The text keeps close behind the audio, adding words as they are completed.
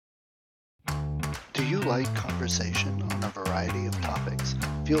you like conversation on a variety of topics?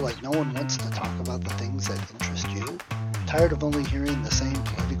 Feel like no one wants to talk about the things that interest you? Tired of only hearing the same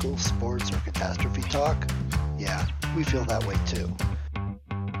political, sports, or catastrophe talk? Yeah, we feel that way too.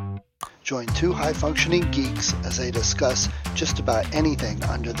 Join two high-functioning geeks as they discuss just about anything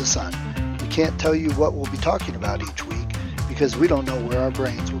under the sun. We can't tell you what we'll be talking about each week because we don't know where our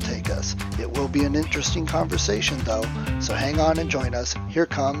brains will take us. It will be an interesting conversation though, so hang on and join us. Here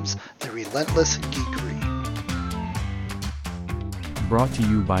comes the Relentless Geekery. Brought to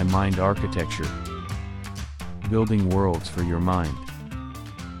you by Mind Architecture. Building worlds for your mind.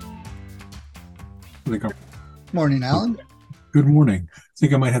 Morning, Alan. Good morning. I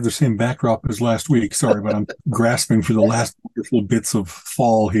think I might have the same backdrop as last week. Sorry, but I'm grasping for the last wonderful bits of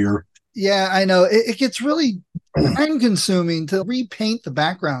fall here. Yeah, I know. It gets really time consuming to repaint the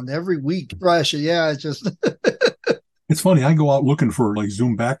background every week. Brush it. Yeah, it's just. It's funny. I go out looking for like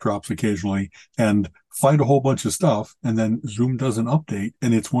Zoom backdrops occasionally and find a whole bunch of stuff, and then Zoom doesn't update.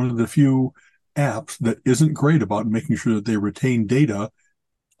 And it's one of the few apps that isn't great about making sure that they retain data,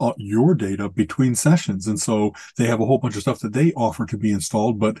 your data between sessions. And so they have a whole bunch of stuff that they offer to be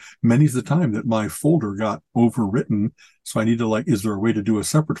installed, but many's the time that my folder got overwritten. So I need to is there a way to do a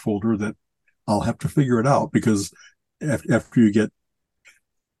separate folder that I'll have to figure it out, because after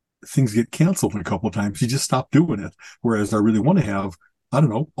things get canceled a couple of times, you just stop doing it. Whereas I really want to have, I don't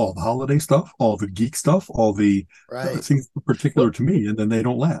know, all the holiday stuff, all the geek stuff, all the things particular to me, and then they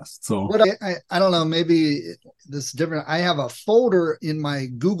don't last. So I don't know, maybe this is different. I have a folder in my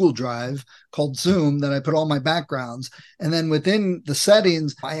Google Drive called Zoom that I put all my backgrounds, and then within the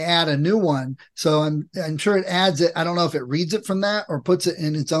settings, I add a new one. So I'm sure it adds it. I don't know if it reads it from that or puts it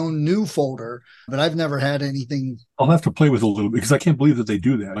in its own new folder, but I've never had anything. I'll have to play with it a little bit, because I can't believe that they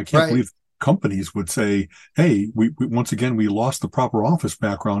do that. I can't believe companies would say, hey, we once again, we lost the proper Office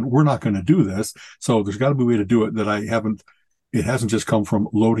background. We're not going to do this. So there's got to be a way to do it that it hasn't just come from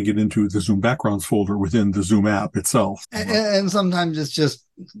loading it into the Zoom backgrounds folder within the Zoom app itself. And sometimes it's just,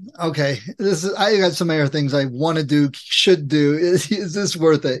 okay, I got some other things I want to do, should do. Is this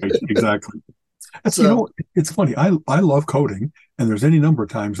worth it? Exactly. It's funny. I love coding, and there's any number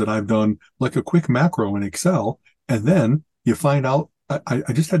of times that I've done like a quick macro in Excel, and then you find out,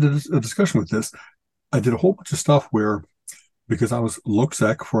 I just had a discussion with this. I did a whole bunch of stuff where, because I was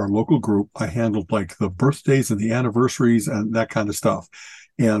LocSec for our local group, I handled like the birthdays and the anniversaries and that kind of stuff.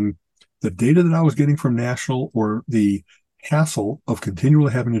 And the data that I was getting from National, or the hassle of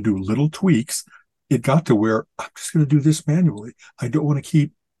continually having to do little tweaks, it got to where I'm just going to do this manually. I don't want to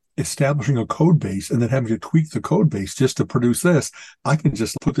keep establishing a code base and then having to tweak the code base just to produce this. I can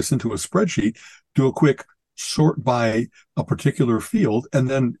just put this into a spreadsheet, do a quick sort by a particular field, and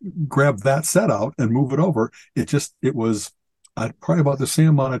then grab that set out and move it over. It was probably about the same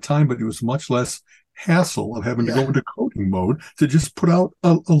amount of time, but it was much less hassle of having to go into coding mode to just put out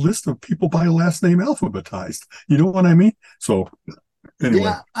a list of people by last name alphabetized. You know what I mean? So anyway.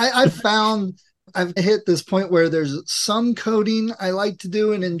 Yeah, I've found I've hit this point where there's some coding I like to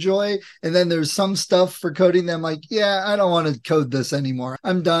do and enjoy, and then there's some stuff for coding that I'm like, yeah, I don't want to code this anymore.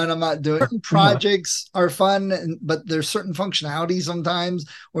 I'm done. I'm not doing it. Projects are fun, but there's certain functionality sometimes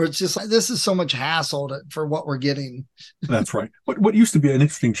where it's just like, this is so much hassle for what we're getting. That's right. What used to be an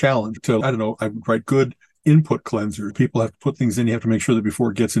interesting challenge to, I don't know, I write good input cleanser. People have to put things in. You have to make sure that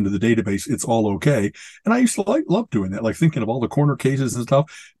before it gets into the database, it's all okay. And I used to love doing that, like thinking of all the corner cases and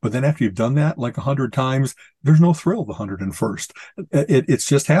stuff. But then after you've done that like 100 times, there's no thrill the 101st. It's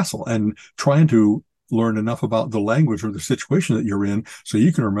just hassle, and trying to learn enough about the language or the situation that you're in so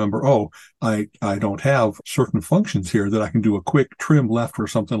you can remember, I don't have certain functions here that I can do a quick trim left or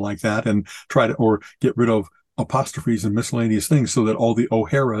something like that, and or get rid of apostrophes and miscellaneous things so that all the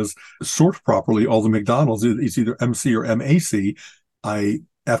O'Haras sort properly, all the McDonald's is either MC or MAC.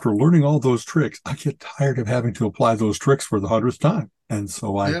 After learning all those tricks, I get tired of having to apply those tricks for the 100th time. And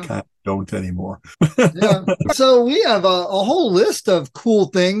so I kind of don't anymore. Yeah. So we have a whole list of cool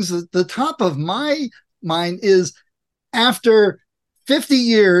things. The top of my mind is, after 50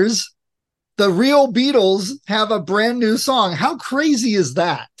 years, the real Beatles have a brand new song. How crazy is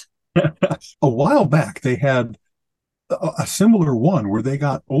that? A while back, they had a similar one where they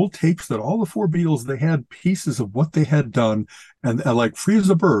got old tapes that all the four Beatles, they had pieces of what they had done, and like Free as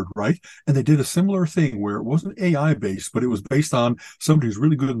a Bird, right? And they did a similar thing where it wasn't AI based, but it was based on somebody who's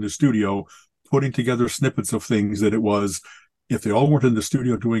really good in the studio putting together snippets of things that it was. If they all weren't in the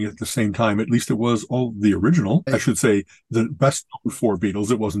studio doing it at the same time, at least it was all the original. I should say the best four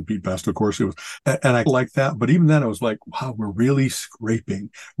Beatles. It wasn't Pete Best, of course. It was, and I like that. But even then, I was like, wow, we're really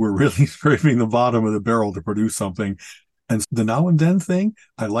scraping the bottom of the barrel to produce something. And the now and then thing,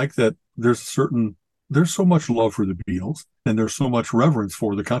 I like that there's a certain there's so much love for the Beatles and there's so much reverence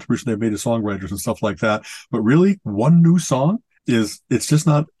for the contribution they made to songwriters and stuff like that. But really, one new song it's just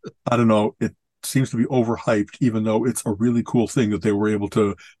not, I don't know, it seems to be overhyped, even though it's a really cool thing that they were able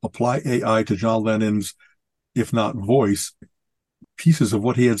to apply AI to John Lennon's, if not voice, pieces of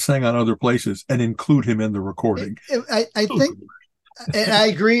what he had sang on other places and include him in the recording. I think, and I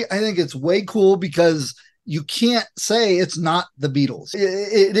agree, I think it's way cool because you can't say it's not the Beatles.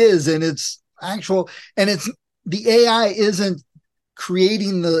 It is, and it's actual, and it's, the AI isn't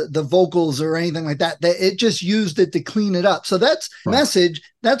creating the vocals or anything like that. It just used it to clean it up. So that's right. Message.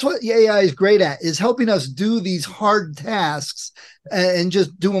 That's what the AI is great at, is helping us do these hard tasks and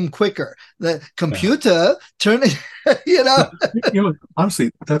just do them quicker. The computer turn it,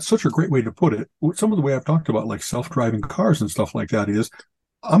 honestly, that's such a great way to put it. Some of the way I've talked about like self-driving cars and stuff like that is,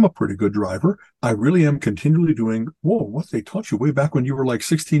 I'm a pretty good driver. I really am continually doing, what they taught you way back when you were like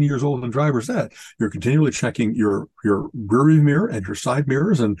 16 years old in driver's ed. You're continually checking your rear mirror and your side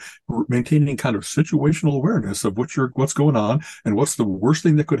mirrors and maintaining kind of situational awareness of what's going on and what's the worst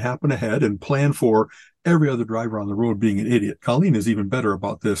thing that could happen ahead, and plan for every other driver on the road being an idiot. Colleen is even better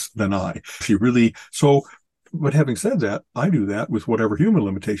about this than I. But having said that, I do that with whatever human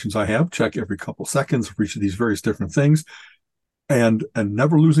limitations I have, check every couple seconds for each of these various different things. And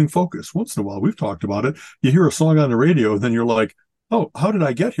never losing focus. Once in a while, we've talked about it. You hear a song on the radio, then you're like, oh, how did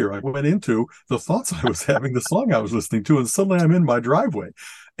I get here? I went into the thoughts I was having, the song I was listening to, and suddenly I'm in my driveway.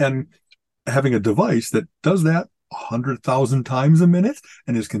 And having a device that does that 100,000 times a minute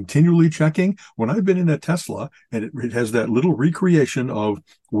and is continually checking. When I've been in a Tesla and it has that little recreation of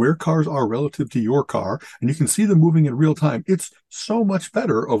where cars are relative to your car, and you can see them moving in real time, it's so much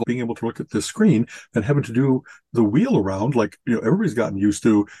better of being able to look at this screen than having to do the wheel around. Like, everybody's gotten used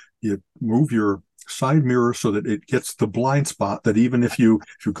to, you move your side mirror so that it gets the blind spot that even if you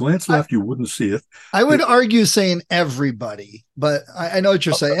glance left, you wouldn't see it. I would argue saying everybody, but I know what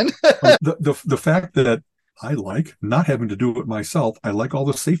you're saying. The fact that I like not having to do it myself. I like all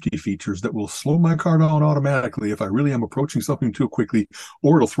the safety features that will slow my car down automatically if I really am approaching something too quickly,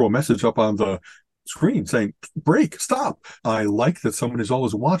 or it'll throw a message up on the screen saying, brake, stop. I like that someone is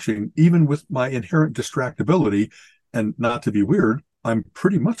always watching, even with my inherent distractibility. And not to be weird, I'm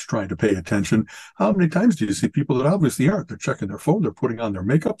pretty much trying to pay attention. How many times do you see people that obviously aren't? They're checking their phone, they're putting on their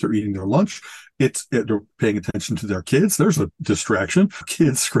makeup, they're eating their lunch. They're paying attention to their kids. There's a distraction,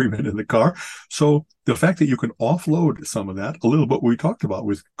 kids screaming in the car. So the fact that you can offload some of that, a little bit we talked about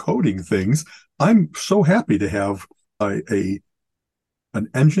with coding things, I'm so happy to have an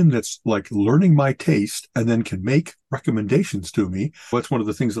engine that's like learning my taste and then can make recommendations to me. That's one of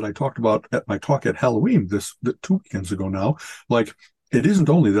the things that I talked about at my talk at Halloween 2 weekends ago now. Like, it isn't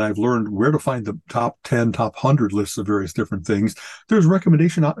only that I've learned where to find the top 10, top 100 lists of various different things. There's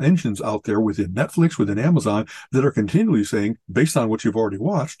recommendation engines out there within Netflix, within Amazon, that are continually saying, based on what you've already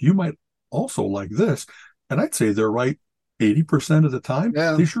watched, you might also like this. And I'd say they're right 80% of the time.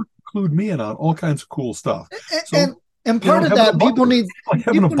 Yeah. They sure include me in on all kinds of cool stuff. And part of that, people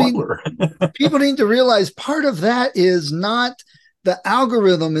need to realize part of that is not the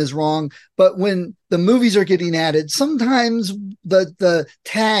algorithm is wrong, but when the movies are getting added, sometimes the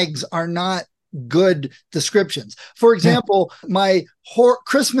tags are not good descriptions. For example, my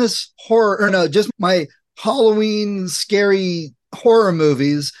Christmas horror, or no, just my Halloween scary horror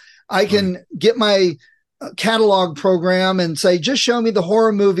movies, I can get my catalog program and say, just show me the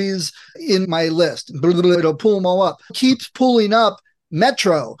horror movies in my list. It'll pull them all up. Keeps pulling up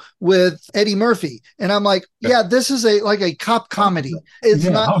Metro with Eddie Murphy. And I'm like, yeah, this is like a cop comedy. It's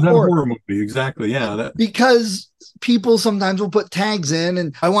not horror movie. Exactly. Yeah. Because people sometimes will put tags in,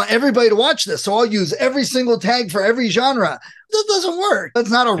 and I want everybody to watch this, so I'll use every single tag for every genre. That doesn't work.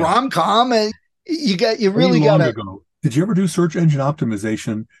 That's not a rom-com. And you really got to. Did you ever do search engine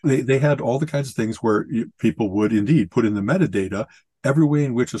optimization? They had all the kinds of things where people would indeed put in the metadata, every way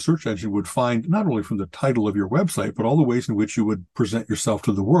in which a search engine would find, not only from the title of your website, but all the ways in which you would present yourself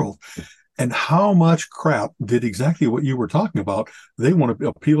to the world. And how much crap did exactly what you were talking about. They want to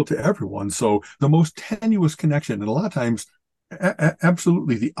appeal to everyone. So the most tenuous connection, and a lot of times,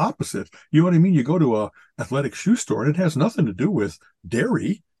 absolutely the opposite. You know what I mean? You go to a athletic shoe store and it has nothing to do with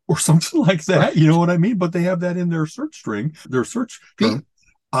dairy or something like that. Right. You know what I mean? But they have that in their search string, their search term.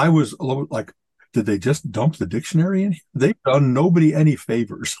 I was like, did they just dump the dictionary in here? They've done nobody any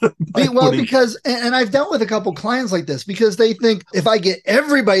favors. Because, and I've dealt with a couple clients like this, because they think if I get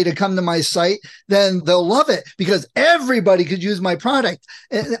everybody to come to my site, then they'll love it because everybody could use my product.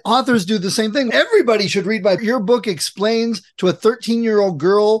 And authors do the same thing. Everybody should read your book explains to a 13-year-old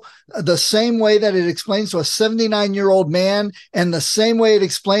girl the same way that it explains to a 79-year-old man, and the same way it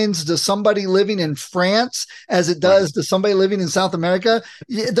explains to somebody living in France as it does to somebody living in South America.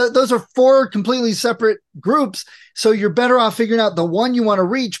 Those are four completely separate groups. So you're better off figuring out the one you want to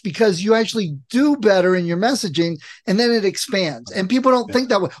reach, because you actually do better in your messaging, and then it expands. And people don't think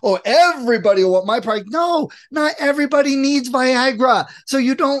that way. Oh, everybody will want my product. No, not everybody needs Viagra. So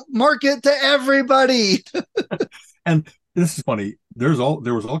you don't market to everybody. And this is funny. There was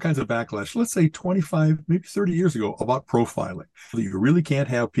all kinds of backlash, let's say 25, maybe 30 years ago, about profiling. You really can't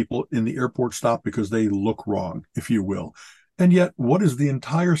have people in the airport stop because they look wrong, if you will. And yet, what is the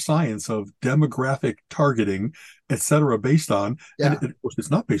entire science of demographic targeting, et cetera, based on? Yeah. And of course,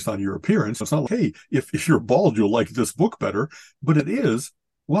 it's not based on your appearance. It's not like, hey, if you're bald, you'll like this book better. But it is,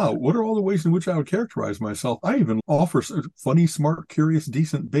 wow, what are all the ways in which I would characterize myself? I even offer funny, smart, curious,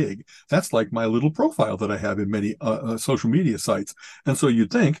 decent, big. That's like my little profile that I have in many social media sites. And so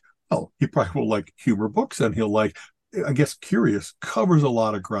you'd think, oh, he probably will like humor books, and he'll like, I guess, curious covers a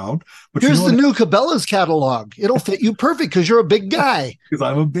lot of ground. But here's the new Cabela's catalog. It'll fit you perfect because you're a big guy. Because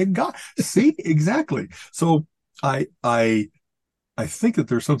I'm a big guy. See, exactly. So I think that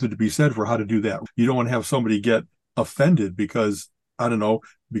there's something to be said for how to do that. You don't want to have somebody get offended because, I don't know,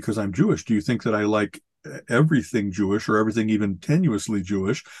 because I'm Jewish. Do you think that I like everything Jewish, or everything even tenuously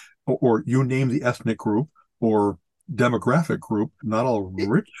Jewish, or you name the ethnic group or demographic group? Not all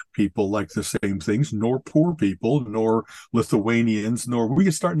rich people like the same things, nor poor people, nor Lithuanians, nor we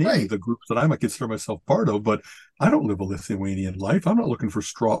can start naming the groups that I might consider myself part of, but I don't live a Lithuanian life. I'm not looking for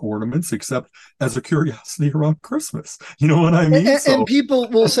straw ornaments except as a curiosity around Christmas. You know what I mean? And people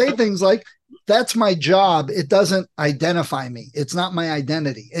will say things like, that's my job. It doesn't identify me. It's not my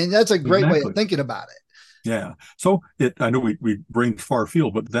identity. And that's a great way of thinking about it. Yeah. So I know we bring far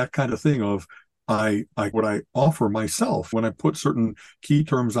afield, but that kind of thing of, what I offer myself when I put certain key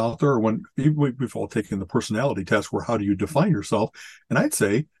terms out there, when we've all taken the personality test where how do you define yourself? And I'd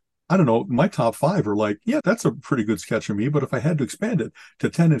say, I don't know, my top 5 are like, yeah, that's a pretty good sketch of me. But if I had to expand it to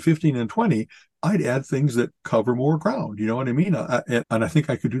 10 and 15 and 20, I'd add things that cover more ground. You know what I mean? And I think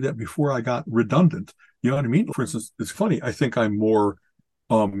I could do that before I got redundant. You know what I mean? For instance, it's funny. I think I'm more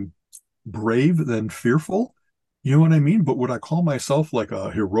brave than fearful. You know what I mean? But would I call myself like a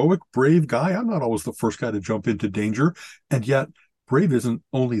heroic, brave guy? I'm not always the first guy to jump into danger. And yet, brave isn't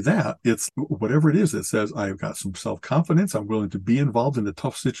only that. It's whatever it is that says I've got some self-confidence. I'm willing to be involved in a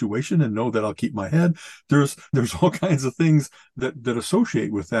tough situation and know that I'll keep my head. There's all kinds of things that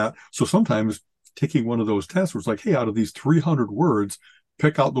associate with that. So sometimes taking one of those tests where it's like, hey, out of these 300 words,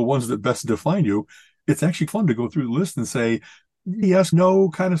 pick out the ones that best define you. It's actually fun to go through the list and say, yes, no,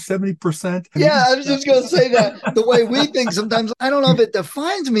 kind of 70%. Yeah, I was just going to say that the way we think sometimes, I don't know if it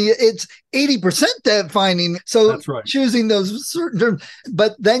defines me. It's 80% defining. So that's right. Choosing those certain terms,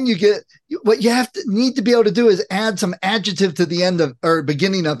 but then you get what you need to be able to do is add some adjective to the end of or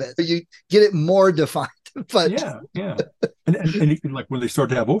beginning of it. You get it more defined. But yeah. And you can, like, when they start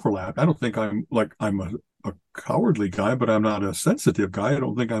to have overlap, I don't think I'm a cowardly guy, but I'm not a sensitive guy. I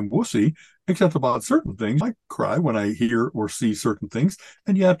don't think I'm wussy, except about certain things. I cry when I hear or see certain things,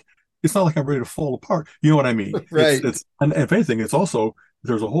 and yet it's not like I'm ready to fall apart. You know what I mean? Right. And if anything, it's also,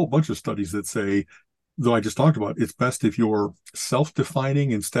 there's a whole bunch of studies that say, though I just talked about, it's best if you're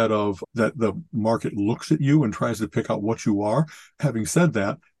self-defining instead of that the market looks at you and tries to pick out what you are. Having said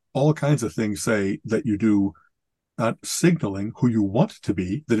that, all kinds of things say that you do not signaling who you want to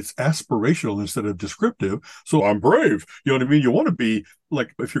be, that it's aspirational instead of descriptive. So I'm brave. You know what I mean? You want to be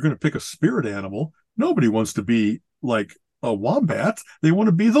like, if you're going to pick a spirit animal, nobody wants to be like a wombat. They want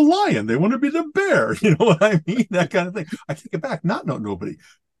to be the lion. They want to be the bear. You know what I mean? That kind of thing. I take it back. Not nobody.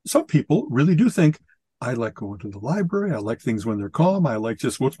 Some people really do think, I like going to the library. I like things when they're calm. I like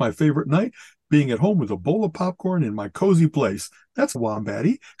just, what's my favorite night? Being at home with a bowl of popcorn in my cozy place. That's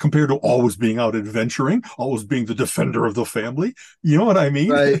wombatty compared to always being out adventuring, always being the defender of the family. You know what I mean?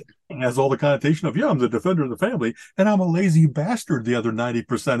 Right. It has all the connotation of, yeah, I'm the defender of the family, and I'm a lazy bastard the other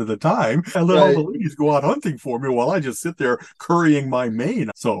 90% of the time. I let all the ladies go out hunting for me while I just sit there currying my mane.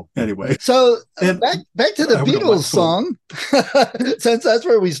 So anyway. So back to the Beatles song, since that's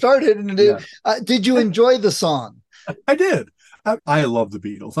where we started. Did you enjoy the song? I did. I love the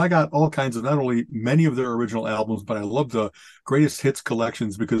Beatles. I got all kinds of, not only many of their original albums, but I love the greatest hits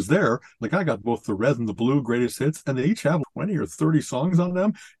collections, because I got both the red and the blue greatest hits, and they each have 20 or 30 songs on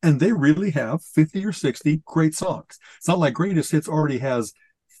them, and they really have 50 or 60 great songs. It's not like greatest hits already has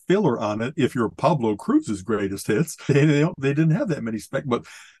filler on it. If you're Pablo Cruz's greatest hits, they didn't have that many but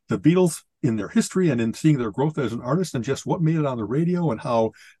the Beatles, in their history and in seeing their growth as an artist and just what made it on the radio and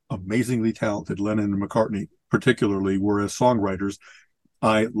how amazingly talented Lennon and McCartney particularly were as songwriters,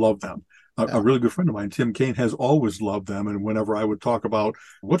 I love them. A really good friend of mine, Tim Kaine, has always loved them. And whenever I would talk about,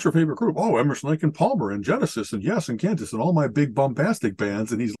 what's your favorite group? Oh, Emerson, Lake and Palmer and Genesis and Yes and Kansas and all my big bombastic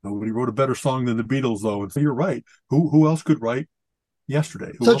bands. And nobody wrote a better song than the Beatles, though. And so you're right. Who else could write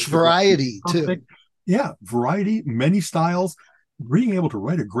Yesterday? Such variety, too. Yeah, variety, many styles. Being able to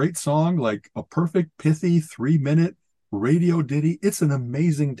write a great song, like a perfect, pithy 3-minute radio ditty, it's an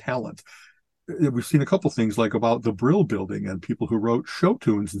amazing talent. We've seen a couple things like about the Brill Building and people who wrote show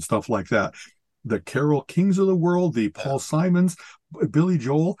tunes and stuff like that. The Carole Kings of the world, the Paul Simons, Billy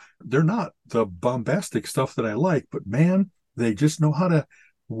Joel, they're not the bombastic stuff that I like, but man, they just know how to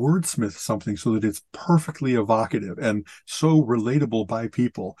wordsmith something so that it's perfectly evocative and so relatable by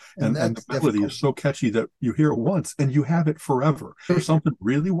people. And the melody is so catchy that you hear it once and you have it forever. There's something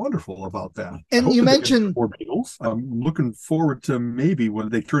really wonderful about that. And you mentioned more Beatles. I'm looking forward to maybe when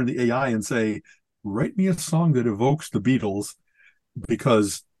they turn the AI and say, write me a song that evokes the Beatles,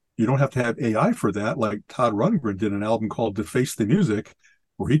 because you don't have to have AI for that. Like Todd Rundgren did an album called Deface the Music,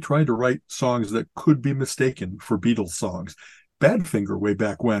 where he tried to write songs that could be mistaken for Beatles songs. Badfinger way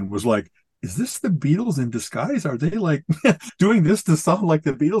back when was like, is this the Beatles in disguise? Are they like doing this to sound like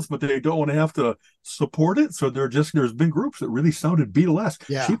the Beatles, but they don't want to have to support it? So there's been groups that really sounded Beatlesque.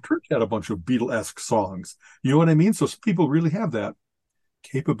 Yeah. Cheap Trick had a bunch of Beatlesque songs. You know what I mean? So people really have that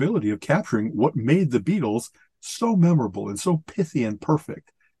capability of capturing what made the Beatles so memorable and so pithy and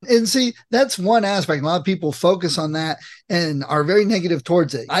perfect. And see, that's one aspect. A lot of people focus on that and are very negative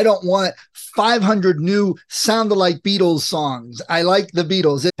towards it. I don't want 500 new sound-alike Beatles songs. I like the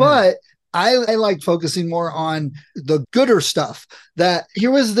Beatles, but I like focusing more on the gooder stuff. That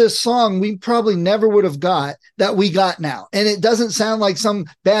here was this song we probably never would have got that we got now. And it doesn't sound like some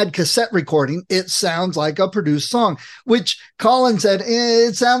bad cassette recording. It sounds like a produced song, which Colin said,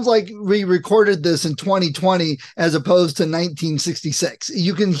 it sounds like we recorded this in 2020 as opposed to 1966.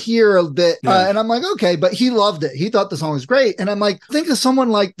 You can hear a bit. And I'm like, okay, but he loved it. He thought the song was great. And I'm like, think of someone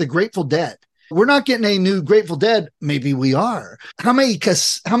like the Grateful Dead. We're not getting a new Grateful Dead. Maybe we are. How many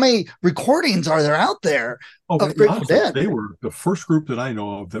recordings are there out there of Grateful Dead? They were the first group that I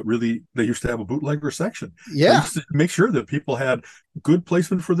know of that really, they used to have a bootlegger section. Yeah. They used to make sure that people had good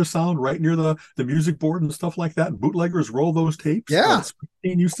placement for the sound right near the music board and stuff like that. And bootleggers roll those tapes. Yeah.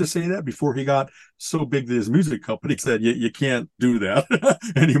 Springsteen used to say that before he got so big that his music company said, you can't do that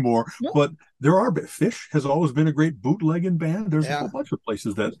anymore. Yep. But there are, Fish has always been a great bootlegging band. There's a whole bunch of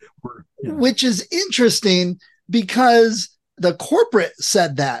places that were. Which is interesting because the corporate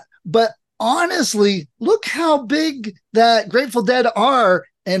said that. But honestly, look how big that Grateful Dead are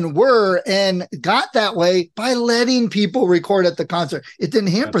and were and got that way by letting people record at the concert. It didn't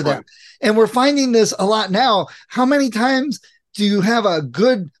hamper them. Right. And we're finding this a lot now. How many times do you have a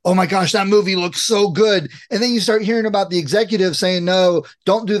good, oh my gosh, that movie looks so good. And then you start hearing about the executive saying, no,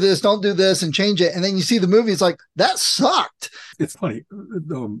 don't do this and change it. And then you see the movie, it's like, that sucked. It's funny.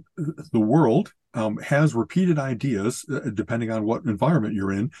 The world has repeated ideas depending on what environment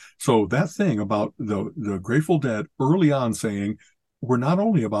you're in. So that thing about the Grateful Dead early on saying, we're not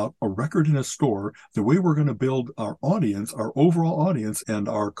only about a record in a store, the way we're going to build our audience, our overall audience and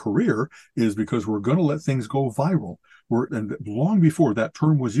our career is because we're going to let things go viral. And long before that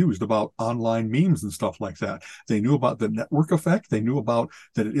term was used about online memes and stuff like that, they knew about the network effect. They knew about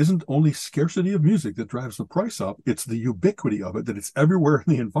that it isn't only scarcity of music that drives the price up. It's the ubiquity of it, that it's everywhere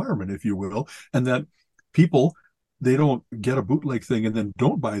in the environment, if you will, and that people, they don't get a bootleg thing and then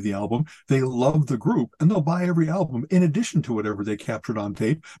don't buy the album. They love the group and they'll buy every album in addition to whatever they captured on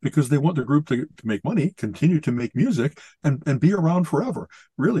tape because they want the group to make money, continue to make music, and be around forever.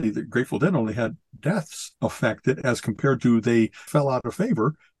 Really, the Grateful Dead only had deaths affected as compared to they fell out of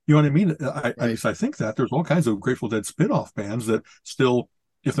favor. You know what I mean? I think that there's all kinds of Grateful Dead spin-off bands that still,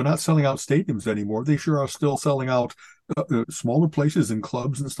 if they're not selling out stadiums anymore, they sure are still selling out smaller places and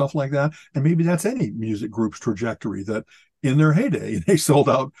clubs and stuff like that. And maybe that's any music group's trajectory, that in their heyday, they sold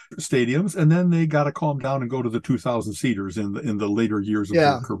out stadiums and then they got to calm down and go to the 2,000 seaters in the later years of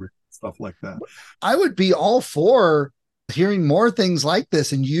their career, stuff like that. I would be all for hearing more things like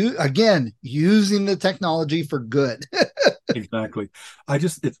this, and you again using the technology for good. Exactly.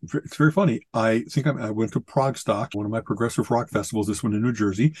 It's very funny. I think I went to Progstock, one of my progressive rock festivals, this one in New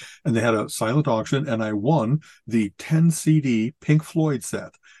Jersey, and they had a silent auction, and I won the 10 CD Pink Floyd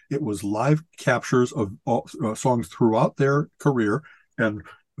set. It was live captures of songs throughout their career, and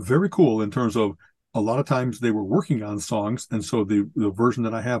very cool in terms of a lot of times they were working on songs, and so the version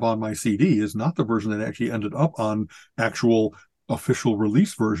that I have on my CD is not the version that actually ended up on actual official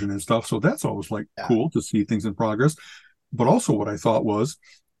release version and stuff. So that's always like cool to see things in progress. But also what I thought was,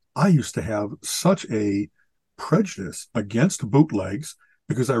 I used to have such a prejudice against bootlegs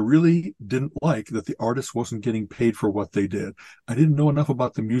because I really didn't like that the artist wasn't getting paid for what they did. I didn't know enough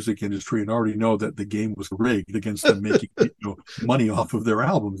about the music industry and already know that the game was rigged against them making money off of their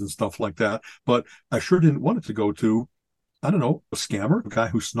albums and stuff like that. But I sure didn't want it to go to, I don't know, a scammer, a guy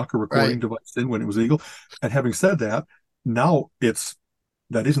who snuck a recording device in when it was illegal. And having said that, now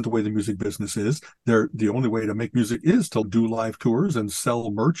that isn't the way the music business is. The only way to make music is to do live tours and sell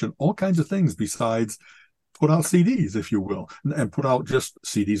merch and all kinds of things besides put out CDs, if you will, and put out just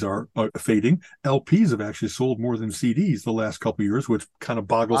CDs are fading. LPs have actually sold more than CDs the last couple of years, which kind of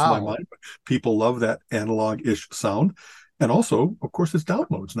boggles my mind. People love that analog-ish sound. And also, of course, it's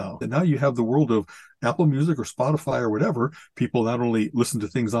downloads now. And now you have the world of Apple Music or Spotify or whatever. People not only listen to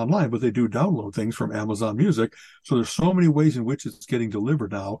things online, but they do download things from Amazon Music. So there's so many ways in which it's getting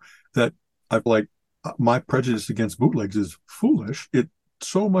delivered now that I feel like my prejudice against bootlegs is foolish. It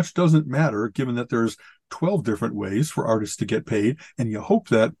so much doesn't matter, given that there's 12 different ways for artists to get paid. And you hope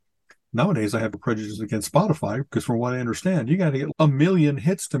that nowadays I have a prejudice against Spotify because from what I understand, you got to get 1 million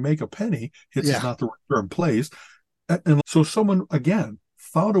hits to make a penny. Hits is not the right term, plays. And so someone, again,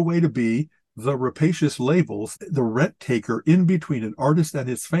 found a way to be the rapacious labels, the rent taker in between an artist and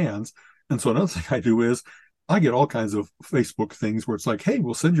his fans. And so another thing I do is I get all kinds of Facebook things where it's like, hey,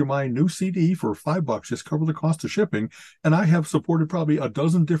 we'll send you my new CD for $5, just cover the cost of shipping. And I have supported probably a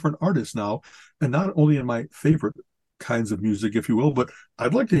dozen different artists now, and not only in my favorite kinds of music, if you will, but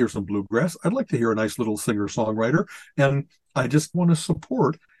I'd like to hear some bluegrass. I'd like to hear a nice little singer-songwriter. And I just want to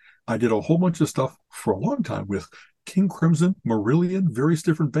support. I did a whole bunch of stuff for a long time with King Crimson, Marillion, various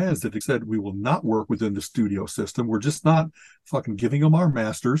different bands that said we will not work within the studio system. We're just not fucking giving them our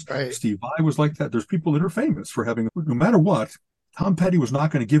masters. Right. Steve Vai was like that. There's people that are famous for having, no matter what, Tom Petty was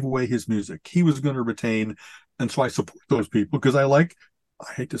not going to give away his music. He was going to retain. And so I support those people because I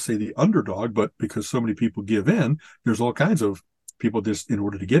hate to say the underdog, but because so many people give in, there's all kinds of people just in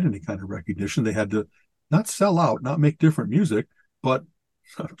order to get any kind of recognition, they had to not sell out, not make different music, but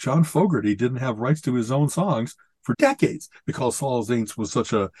John Fogerty didn't have rights to his own songs for decades because Saul Zaentz was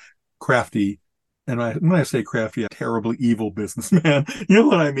such a crafty, and when I say crafty, a terribly evil businessman. You know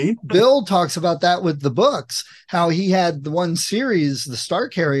what I mean? Bill talks about that with the books, how he had the one series, The Star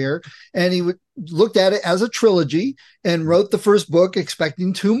Carrier, and he looked at it as a trilogy and wrote the first book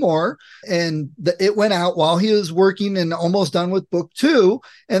expecting 2 more. And it went out while he was working and almost done with book 2.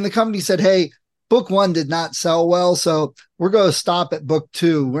 And the company said, hey, book 1 did not sell well, so we're going to stop at book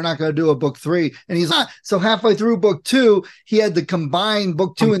 2. We're not going to do a book 3. And he's not. So halfway through book 2, he had to combine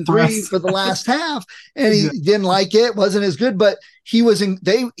book 2 and 3 for the last half, and he didn't like it. Wasn't as good, but he was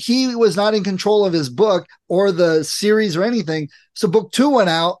not in control of his book or the series or anything. So book 2 went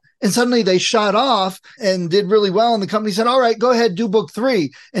out, and suddenly they shot off and did really well. And the company said, all right, go ahead, do book 3.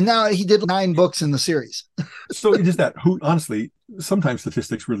 And now he did 9 books in the series. So it is that honestly, sometimes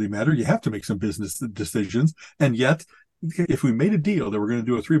statistics really matter. You have to make some business decisions. And yet, if we made a deal that we're going to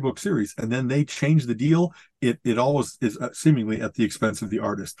do a 3-book series and then they change the deal, it always is seemingly at the expense of the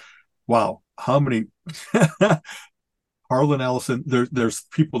artist. Wow. How many Harlan Ellison, there's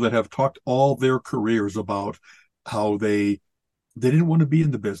people that have talked all their careers about how they didn't want to be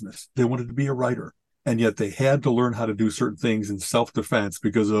in the business. They wanted to be a writer. And yet they had to learn how to do certain things in self-defense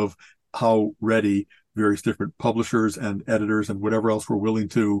because of how ready various different publishers and editors and whatever else were willing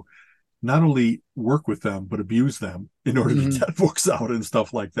to not only work with them, but abuse them in order to get books out and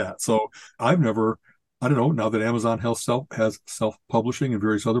stuff like that. So I don't know, now that Amazon has self-publishing and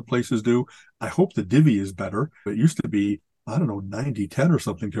various other places do, I hope the divvy is better. It used to be, I don't know, 90-10 or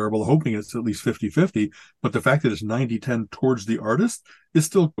something terrible, hoping it's at least 50-50. But the fact that it's 90-10 towards the artist is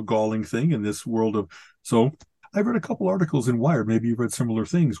still a galling thing in this world of, so I've read a couple articles in Wired, maybe you've read similar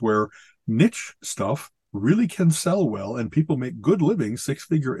things, where niche stuff really can sell well and people make good living,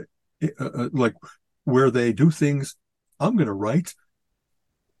 6-figure, like where they do things. I'm going to write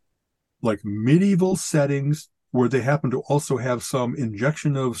like medieval settings where they happen to also have some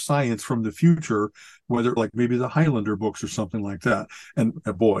injection of science from the future, whether like maybe the Highlander books or something like that. And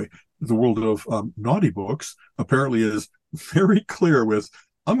boy, the world of naughty books apparently is very clear with,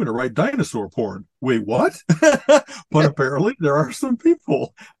 I'm going to write dinosaur porn. Wait, what? But apparently there are some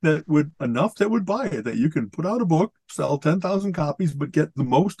people that would buy it, that you can put out a book, sell 10,000 copies, but get the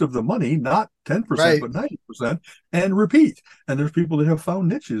most of the money, not 10%, Right. but 90%, and repeat. And there's people that have found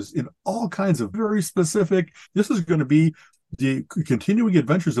niches in all kinds of very specific, this is going to be the continuing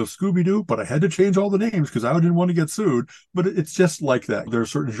adventures of Scooby-Doo, but I had to change all the names because I didn't want to get sued. But it's just like that. There are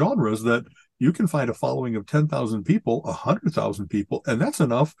certain genres that you can find a following of 10,000 people, 100,000 people, and that's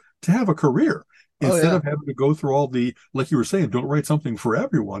enough to have a career. Instead of having to go through all the, like you were saying, don't write something for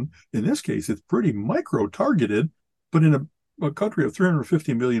everyone. In this case, it's pretty micro-targeted, but in a country of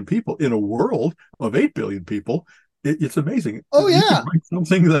 350 million people, in a world of 8 billion people, it's amazing. Oh, You yeah. can write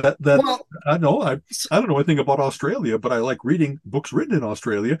something that Well, I know. I don't know anything about Australia, but I like reading books written in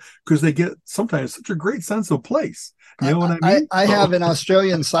Australia because they get sometimes such a great sense of place. You know what I mean? I have an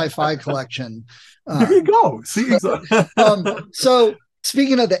Australian sci-fi collection. There you go. See, So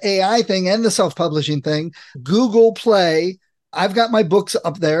speaking of the AI thing and the self-publishing thing, Google Play, I've got my books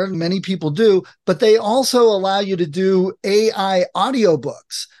up there. Many people do, but they also allow you to do AI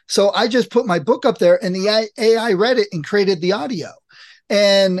audiobooks. So I just put my book up there and the AI read it and created the audio.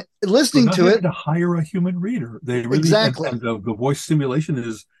 And listening to it, to hire a human reader. They really exactly. And the voice simulation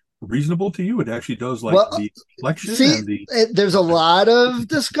is reasonable to you. It actually does like the inflection. See, there's a lot of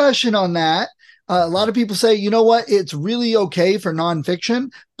discussion on that. A lot of people say, you know what, it's really okay for nonfiction,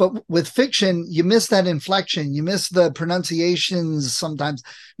 but with fiction, you miss that inflection. You miss the pronunciations sometimes.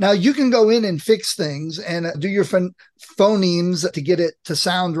 Now, you can go in and fix things and do your phonemes to get it to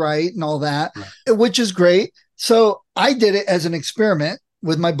sound right and all that, which is great. So I did it as an experiment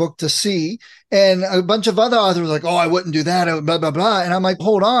with my book to see, and a bunch of other authors were like, oh, I wouldn't do that, blah, blah, blah. And I'm like,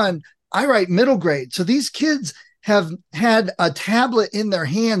 hold on, I write middle grade. So these kids have had a tablet in their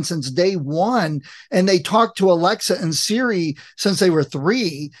hand since day one, and they talk to Alexa and Siri since they were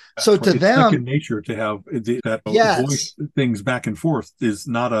 3. That's so right. to it's them, second nature to have that voice things back and forth is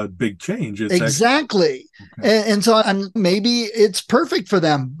not a big change. It's exactly. And so maybe it's perfect for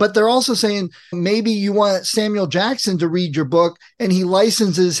them, but they're also saying maybe you want Samuel Jackson to read your book and he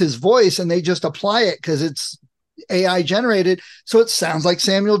licenses his voice and they just apply it because it's AI generated, so it sounds like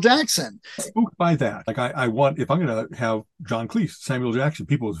Samuel Jackson. Spooked by that. Like I want, if I'm going to have John Cleese, Samuel Jackson,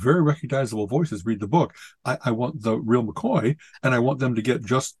 people with very recognizable voices read the book, I want the real McCoy, and I want them to get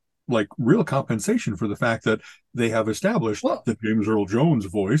just like real compensation for the fact that they have established the James Earl Jones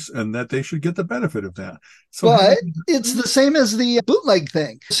voice and that they should get the benefit of that. So but it's the same as the bootleg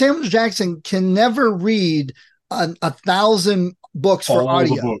thing. Samuel Jackson can never read 1,000 books for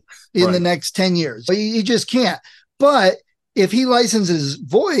audio in the next 10 years. He just can't. But if he licenses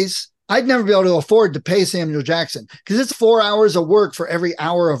voice, I'd never be able to afford to pay Samuel Jackson because it's 4 hours of work for every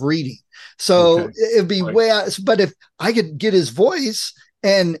hour of reading. So it'd be way out. But if I could get his voice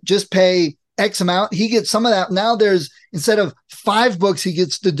and just pay X amount, he gets some of that. Now there's, instead of 5 books he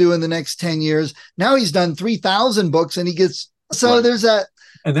gets to do in the next 10 years, now he's done 3,000 books and he gets, so there's that.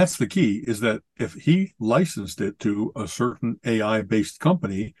 And that's the key, is that if he licensed it to a certain AI-based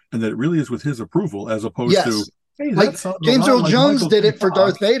company and that it really is with his approval, as opposed to, hey, like James Earl Jones did it for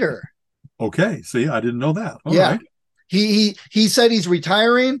Darth Vader. Okay. See, I didn't know that. All right. He said he's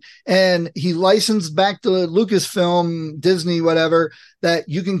retiring and he licensed back to Lucasfilm, Disney, whatever, that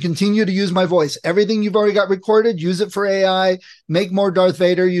you can continue to use my voice. Everything you've already got recorded, use it for AI, make more Darth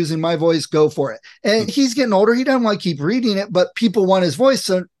Vader using my voice, go for it. And he's getting older. He doesn't want to keep reading it, but people want his voice.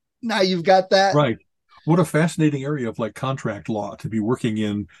 So now you've got that. Right. What a fascinating area of like contract law to be working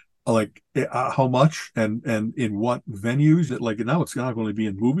in. Like how much and in what venues. That like now it's not going to be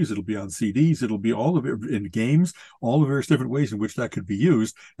in movies, it'll be on CDs, it'll be all of it in games, all the various different ways in which that could be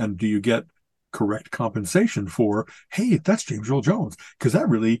used. And do you get correct compensation for, hey, that's James Earl Jones? Because that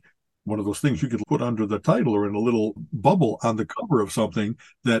really, one of those things you could put under the title or in a little bubble on the cover of something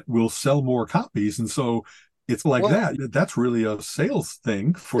that will sell more copies. And so it's like that's really a sales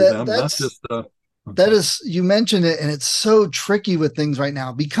thing for them, not just that is, you mentioned it, and it's so tricky with things right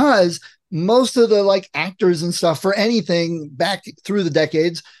now because most of the like actors and stuff for anything back through the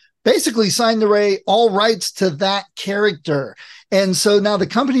decades basically signed all rights to that character. And so now the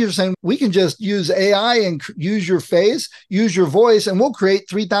companies are saying, we can just use AI and use your face, use your voice, and we'll create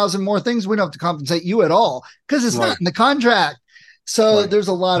 3,000 more things. We don't have to compensate you at all because it's not in the contract. So there's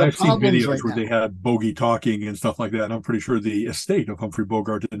a lot of problems. I've seen videos where they had Bogey talking and stuff like that. And I'm pretty sure the estate of Humphrey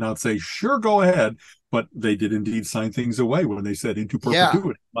Bogart did not say, sure, go ahead. But they did indeed sign things away when they said into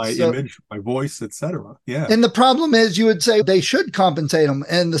perpetuity, my image, my voice, etc. Yeah. And the problem is you would say they should compensate them.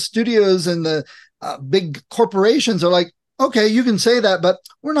 And the studios and the big corporations are like, okay, you can say that, but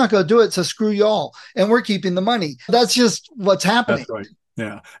we're not going to do it. So screw y'all. And we're keeping the money. That's just what's happening. That's right.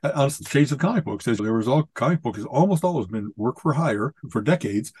 Yeah. Honestly, shades of comic books. There was all comic books has almost always been work for hire for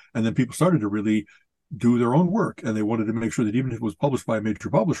decades. And then people started to really do their own work. And they wanted to make sure that even if it was published by a major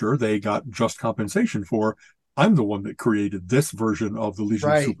publisher, they got just compensation for, I'm the one that created this version of the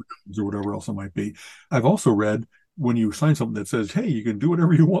Legion of Superheroes or whatever else it might be. I've also read when you sign something that says, hey, you can do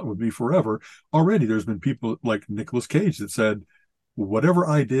whatever you want with me forever. Already there's been people like Nicolas Cage that said, whatever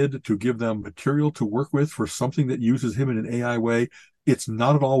I did to give them material to work with for something that uses him in an AI way, it's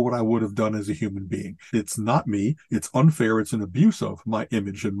not at all what I would have done as a human being. It's not me. It's unfair. It's an abuse of my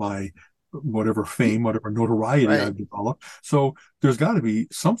image and my whatever fame, whatever notoriety I've developed. So there's got to be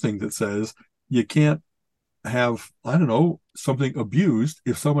something that says you can't have, I don't know, something abused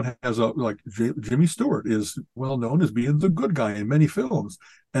if someone has a, like Jimmy Stewart is well known as being the good guy in many films.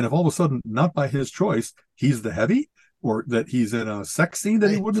 And if all of a sudden, not by his choice, he's the heavy, or that he's in a sex scene that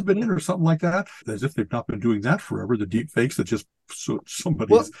he wouldn't have been in or something like that, as if they've not been doing that forever, the deep fakes that just put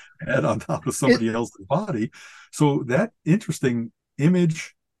somebody's head on top of somebody else's body. So that interesting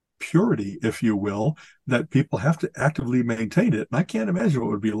image purity, if you will, that people have to actively maintain it. And I can't imagine what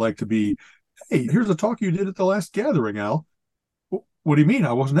it would be like to be, hey, here's a talk you did at the last gathering, Al. What do you mean?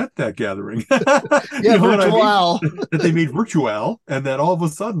 I wasn't at that gathering. Yeah, virtual Al. That they made virtual, and that all of a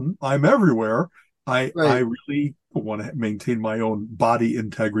sudden I'm everywhere. I really want to maintain my own body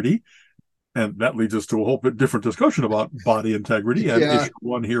integrity. And that leads us to a whole bit different discussion about body integrity and issue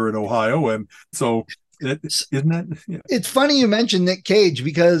one here in Ohio. And so, isn't that? Yeah. It's funny you mentioned Nick Cage,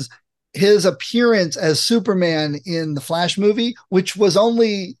 because his appearance as Superman in the Flash movie, which was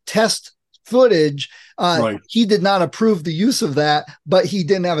only test footage, he did not approve the use of that, but he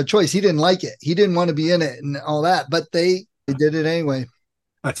didn't have a choice. He didn't like it. He didn't want to be in it and all that, but they did it anyway.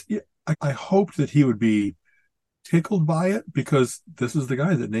 I hoped that he would be tickled by it, because this is the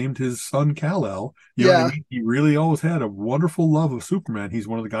guy that named his son Kal-El. You know what I mean? He really always had a wonderful love of Superman. He's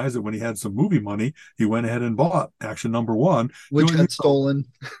one of the guys that when he had some movie money, he went ahead and bought Action Number One, which got stolen.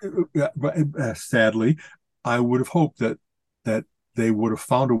 Sadly, I would have hoped that they would have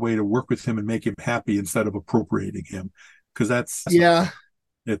found a way to work with him and make him happy instead of appropriating him, because that's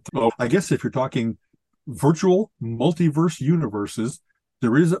it. Well, I guess if you're talking virtual multiverse universes,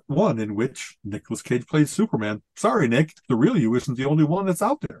 there is one in which Nicolas Cage plays Superman. Sorry, Nick, the real you isn't the only one that's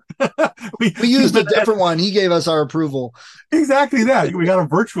out there. we used a different one. He gave us our approval. Exactly that. We got a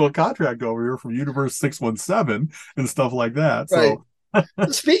virtual contract over here from Universe 617 and stuff like that. Right.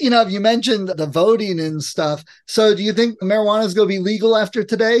 So, speaking of, you mentioned the voting and stuff. So, do you think marijuana is going to be legal after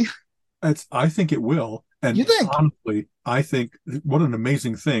today? I think it will. And you think? Honestly, I think what an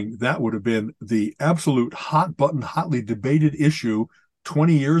amazing thing that would have been, the absolute hot button, hotly debated issue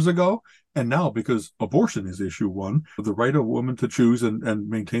 20 years ago. And now, because abortion is issue one, the right of a woman to choose and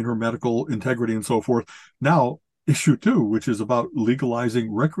maintain her medical integrity and so forth. Now, issue two, which is about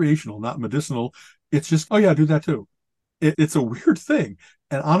legalizing recreational, not medicinal. It's just, oh yeah, do that too. It's a weird thing.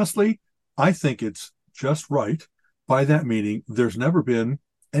 And honestly, I think it's just right. By that meaning, there's never been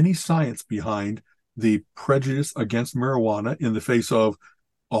any science behind the prejudice against marijuana in the face of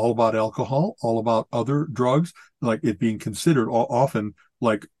all about alcohol, all about other drugs, like it being considered often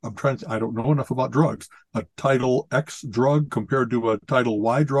like, I don't know enough about drugs, a Title X drug compared to a Title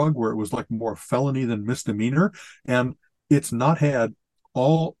Y drug, where it was like more felony than misdemeanor. And it's not had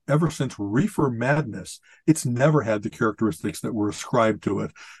ever since Reefer Madness, it's never had the characteristics that were ascribed to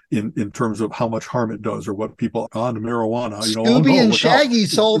it in terms of how much harm it does or what people on marijuana. Scooby and Shaggy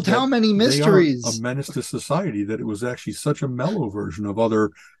solved how many mysteries? A menace to society, that it was actually such a mellow version of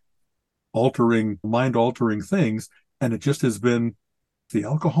other mind-altering things. And it just has been the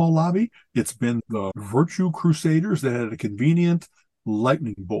alcohol lobby. It's been the virtue crusaders that had a convenient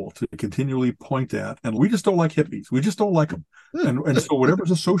lightning bolt to continually point at. And we just don't like hippies. We just don't like them. And so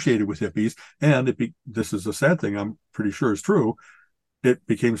whatever's associated with hippies, and this is a sad thing, I'm pretty sure is true, it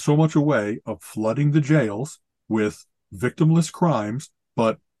became so much a way of flooding the jails with victimless crimes.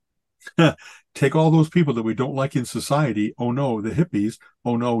 But take all those people that we don't like in society. Oh no, the hippies.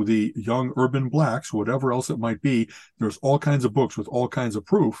 Oh no, the young urban blacks, whatever else it might be. There's all kinds of books with all kinds of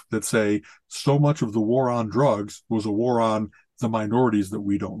proof that say so much of the war on drugs was a war on the minorities that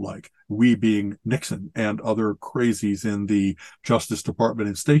we don't like, we being Nixon and other crazies in the Justice Department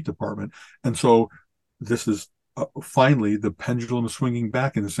and State Department. And so this is finally the pendulum swinging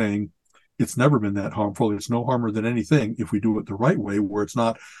back and saying, it's never been that harmful. It's no harmer than anything if we do it the right way, where it's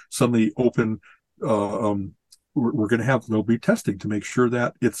not suddenly open we're going to have, there'll be testing to make sure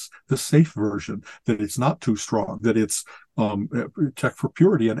that it's the safe version, that it's not too strong, that it's check for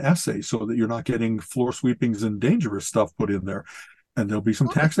purity and assay so that you're not getting floor sweepings and dangerous stuff put in there. And there'll be some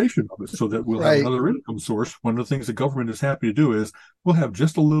taxation of it so that we'll have another income source. One of the things the government is happy to do is we'll have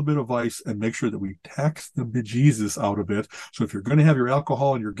just a little bit of vice and make sure that we tax the bejesus out of it. So if you're going to have your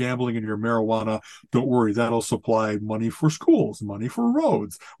alcohol and your gambling and your marijuana, don't worry, that'll supply money for schools, money for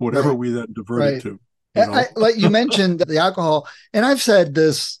roads, whatever we then divert it to. You know? Like you mentioned the alcohol, and I've said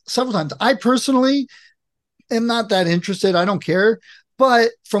this several times. I personally am not that interested. I don't care.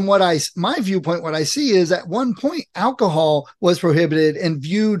 But from my viewpoint, what I see is at one point, alcohol was prohibited and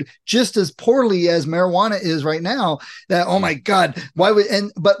viewed just as poorly as marijuana is right now. That, oh my God, why would,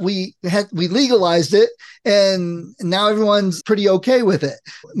 but we legalized it and now everyone's pretty okay with it.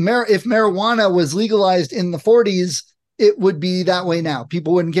 If marijuana was legalized in the 40s, it would be that way now.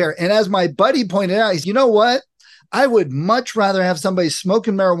 People wouldn't care. And as my buddy pointed out, he's, you know what? I would much rather have somebody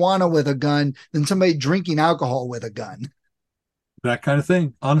smoking marijuana with a gun than somebody drinking alcohol with a gun. That kind of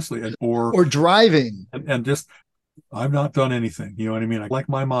thing, honestly, or driving, and just, I've not done anything. You know what I mean? I like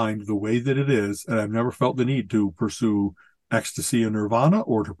my mind the way that it is, and I've never felt the need to pursue ecstasy and nirvana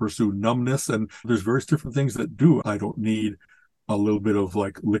or to pursue numbness. And there's various different things that do. I don't need a little bit of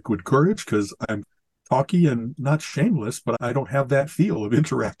like liquid courage because I'm talky and not shameless, but I don't have that feel of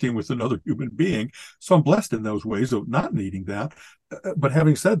interacting with another human being. So I'm blessed in those ways of not needing that. But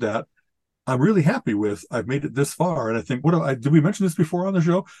having said that, I'm really happy with, I've made it this far. And I think, did we mention this before on the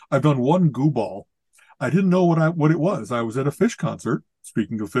show? I've done one goo ball. I didn't know what it was. I was at a fish concert,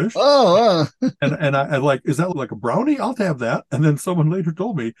 speaking of fish. And I like, is that like a brownie? I'll have that. And then someone later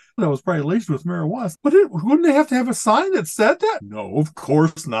told me that was probably laced with marijuana. But wouldn't they have to have a sign that said that? No, of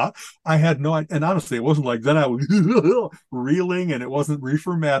course not. I had no idea. And honestly, it wasn't like then I was reeling and it wasn't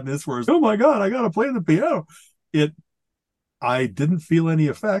reefer madness where it's, oh my God, I got to play the piano. I didn't feel any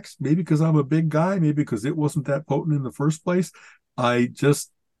effects, maybe because I'm a big guy, maybe because it wasn't that potent in the first place. I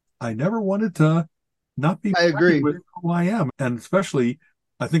never wanted to not be with who I am. And especially,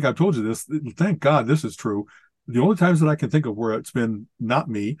 I think I've told you this, thank God this is true. The only times that I can think of where it's been not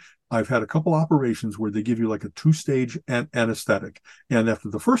me, I've had a couple operations where they give you like a 2-stage anesthetic. And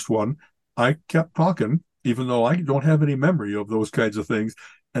after the first one, I kept talking, even though I don't have any memory of those kinds of things.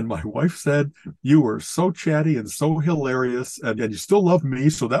 And my wife said, you were so chatty and so hilarious, and you still love me.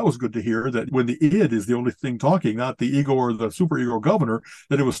 So that was good to hear, that when the id is the only thing talking, not the ego or the superego governor,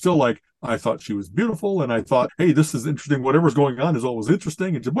 that it was still like, I thought she was beautiful. And I thought, hey, this is interesting. Whatever's going on is always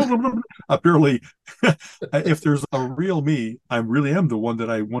interesting. And just blah, blah, blah, blah. Apparently, if there's a real me, I really am the one that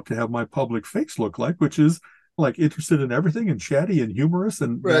I want to have my public face look like, which is like interested in everything and chatty and humorous,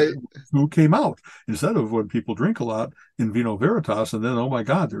 and who came out instead of when people drink a lot in vino veritas and then, oh my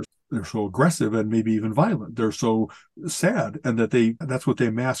God, they're so aggressive and maybe even violent. They're so sad, and that's what they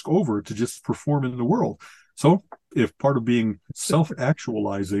mask over to just perform in the world. So if part of being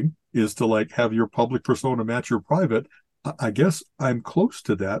self-actualizing is to like have your public persona match your private, I guess I'm close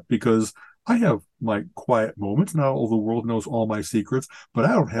to that because I have my quiet moments. Not all the world knows all my secrets, but I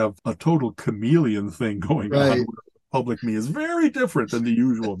don't have a total chameleon thing going on. Public me is very different than the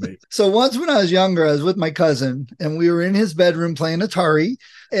usual me. So once when I was younger, I was with my cousin and we were in his bedroom playing Atari,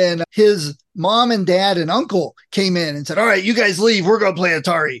 and his mom and dad and uncle came in and said, all right, you guys leave. We're going to play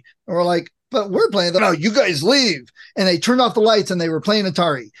Atari. And we're like, but we're playing. No, you guys leave. And they turned off the lights and they were playing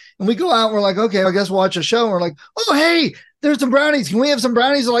Atari. And we go out and we're like, okay, I guess we'll watch a show. And we're like, oh, hey, there's some brownies. Can we have some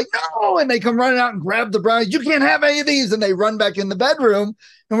brownies? They're like, no. And they come running out and grab the brownies. You can't have any of these. And they run back in the bedroom.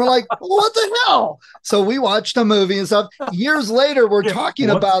 And we're like, well, what the hell? So we watched a movie and stuff. Years later, we're talking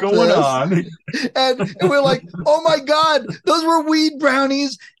about this. And we're like, oh my God, those were weed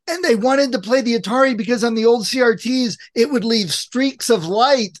brownies. And they wanted to play the Atari because on the old CRTs, it would leave streaks of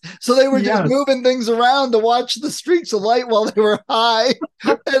light. So they were just moving things around to watch the streaks of light while they were high.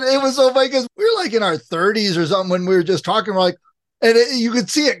 And it was so funny because we were like in our 30s or something when we were just talking. We're like, and you could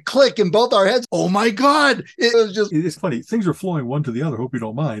see it click in both our heads. Oh my God. It was just. It's funny. Things are flowing one to the other. Hope you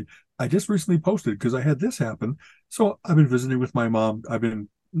don't mind. I just recently posted because I had this happen. So I've been visiting with my mom. I'm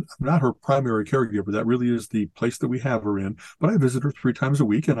not her primary caregiver. That really is the place that we have her in. But I visit her 3 times a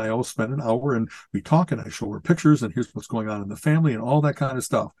week, and I always spend an hour and we talk and I show her pictures and here's what's going on in the family and all that kind of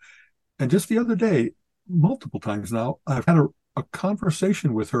stuff. And just the other day, multiple times now, I've had a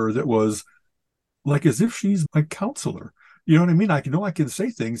conversation with her that was like as if she's my counselor. You know what I mean? I know I can say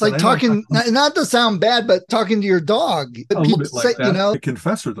things. It's like talking, not to sound bad, but talking to your dog. A little bit like that. You know, a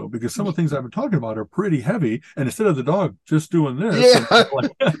confessor though, because some of the things I've been talking about are pretty heavy. And instead of the dog just doing this,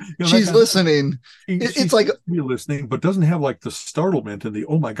 she's listening. It's like be listening, but doesn't have like the startlement and the,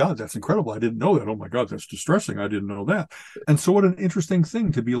 oh my God, that's incredible. I didn't know that. Oh my God, that's distressing. I didn't know that. And so what an interesting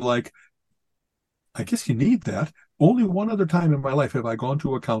thing to be like, I guess you need that. Only one other time in my life have I gone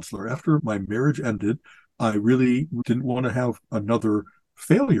to a counselor. After my marriage ended, I really didn't want to have another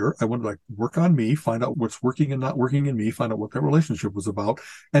failure. I wanted to work on me, find out what's working and not working in me, find out what that relationship was about.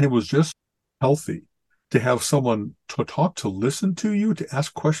 And it was just healthy to have someone to talk to, listen to you, to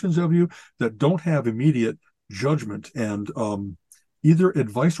ask questions of you that don't have immediate judgment and either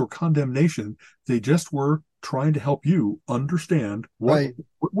advice or condemnation. They just were trying to help you understand what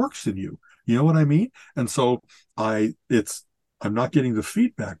works in you. You know what I mean? And so I'm not getting the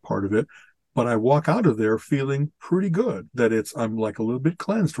feedback part of it, but I walk out of there feeling pretty good that I'm like a little bit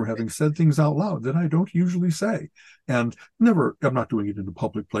cleansed from having said things out loud that I don't usually say. And I'm not doing it in a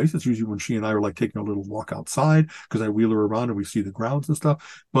public place. It's usually when she and I are like taking a little walk outside because I wheel her around and we see the grounds and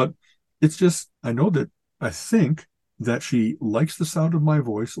stuff. But it's just, I think that she likes the sound of my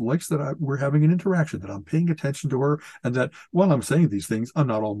voice, likes that we're having an interaction, that I'm paying attention to her, and that while I'm saying these things, I'm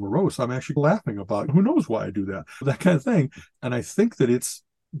not all morose. I'm actually laughing about who knows why I do that kind of thing. And I think that it's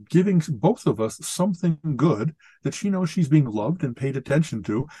giving both of us something good that she knows she's being loved and paid attention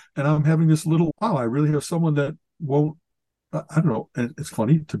to. And I'm having this little, wow, I really have someone that won't, I don't know. And it's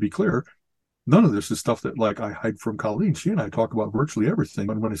funny, to be clear, none of this is stuff that like I hide from Colleen. She and I talk about virtually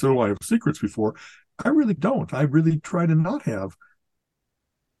everything. And when I said, oh, I have secrets before, I really don't. I really try to not have.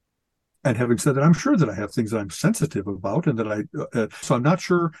 And having said that, I'm sure that I have things that I'm sensitive about and that so I'm not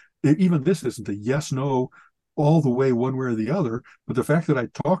sure, even this isn't a yes, no, all the way one way or the other, but the fact that I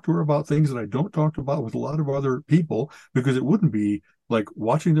talk to her about things that I don't talk about with a lot of other people, because it wouldn't be like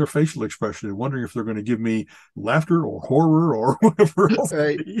watching their facial expression and wondering if they're going to give me laughter or horror or whatever else.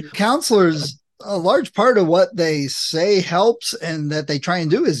 Right. Counselors, a large part of what they say helps, and that they try and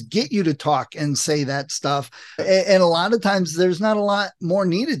do is get you to talk and say that stuff. And a lot of times there's not a lot more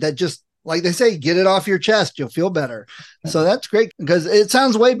needed. That just, like they say, get it off your chest. You'll feel better. So that's great, because it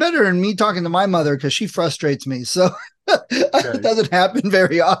sounds way better than me talking to my mother, because she frustrates me. So it doesn't happen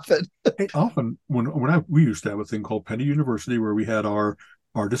very often. Often we used to have a thing called Penny University where we had our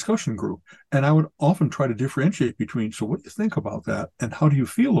discussion group. And I would often try to differentiate between, so what do you think about that? And how do you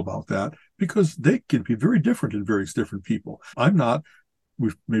feel about that? Because they can be very different in various different people.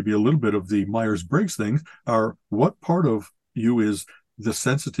 We've maybe a little bit of the Myers-Briggs things are, what part of you is the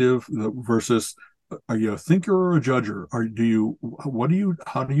sensitive versus, are you a thinker or a judger?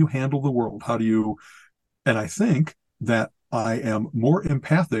 How do you handle the world? And I think that I am more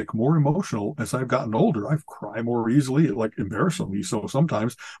empathic, more emotional as I've gotten older. I cry more easily, like embarrassingly so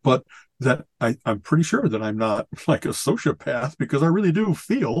sometimes, but that I'm pretty sure that I'm not like a sociopath, because I really do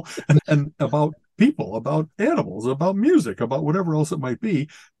feel and about people, about animals, about music, about whatever else it might be.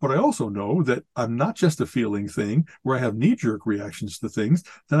 But I also know that I'm not just a feeling thing where I have knee-jerk reactions to things,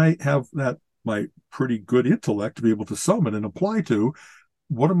 that I have my pretty good intellect to be able to summon and apply to.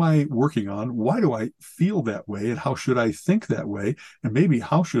 What am I working on? Why do I feel that way? And how should I think that way? And maybe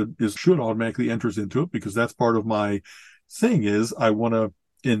how should automatically enters into it, because that's part of my thing is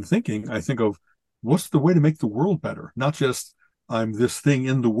in thinking, I think of what's the way to make the world better? Not just I'm this thing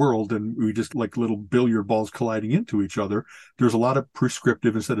in the world and we just like little billiard balls colliding into each other. There's a lot of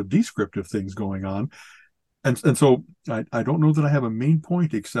prescriptive instead of descriptive things going on. And so I don't know that I have a main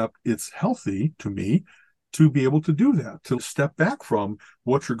point, except it's healthy to me to be able to do that, to step back from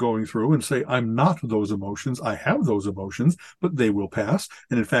what you're going through and say, I'm not those emotions. I have those emotions, but they will pass.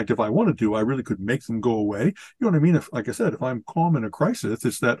 And in fact, if I wanted to, I really could make them go away. You know what I mean? Like I said, if I'm calm in a crisis,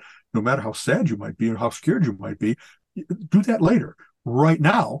 it's that no matter how sad you might be and how scared you might be, do that later. Right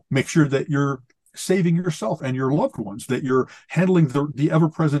now, make sure that you're saving yourself and your loved ones, that you're handling the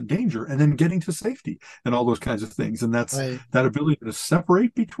ever-present danger and then getting to safety and all those kinds of things. And that's that ability to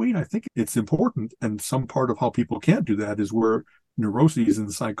separate between, I think it's important. And some part of how people can't do that is where neuroses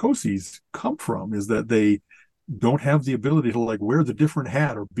and psychoses come from, is that they don't have the ability to like wear the different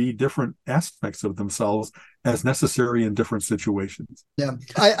hat or be different aspects of themselves as necessary in different situations. Yeah.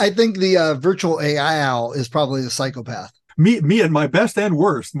 I think the virtual AI owl is probably the psychopath. Me and my best and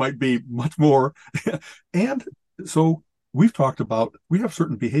worst might be much more. And so we've talked about, we have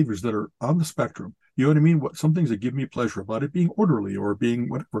certain behaviors that are on the spectrum. You know what I mean? Some things that give me pleasure about it being orderly or being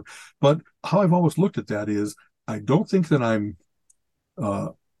whatever. But how I've always looked at that is, I don't think that I'm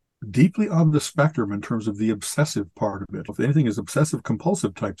deeply on the spectrum in terms of the obsessive part of it. If anything is obsessive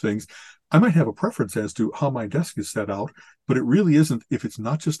compulsive type things, I might have a preference as to how my desk is set out, but it really isn't, if it's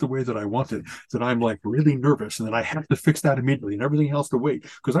not just the way that I want it, that I'm like really nervous and then I have to fix that immediately and everything else to wait.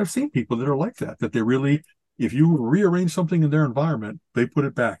 Because I've seen people that are like that they really, if you rearrange something in their environment, they put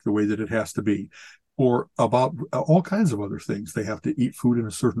it back the way that it has to be. Or about all kinds of other things. They have to eat food in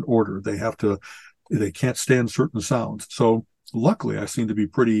a certain order. They can't stand certain sounds. So luckily, I seem to be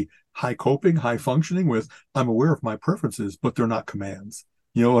pretty high coping, high functioning with, I'm aware of my preferences, but they're not commands.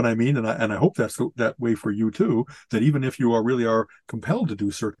 You know what I mean? And I hope that's that way for you too, that even if you really are compelled to do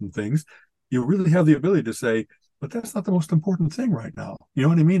certain things, you really have the ability to say, but that's not the most important thing right now. You know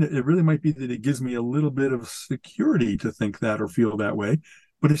what I mean? It really might be that it gives me a little bit of security to think that or feel that way,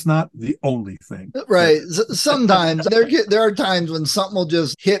 but it's not the only thing. Right. Sometimes there are times when something will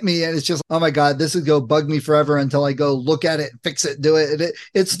just hit me and it's just, oh my God, this is go bug me forever until I go look at it, fix it, do it.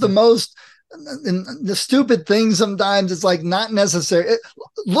 It's the most, and the stupid thing sometimes it's like not necessary.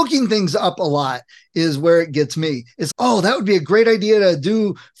 Looking things up a lot is where it gets me. It's, oh, that would be a great idea to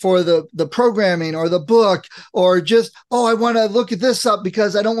do for the programming or the book, or just, oh, I want to look at this up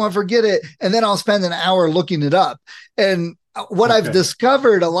because I don't want to forget it. And then I'll spend an hour looking it up. And what I've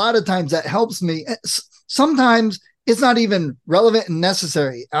discovered a lot of times that helps me, sometimes it's not even relevant and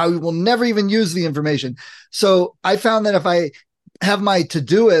necessary. I will never even use the information. So I found that if I have my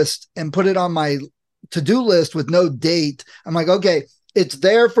Todoist and put it on my to-do list with no date, I'm like, okay, it's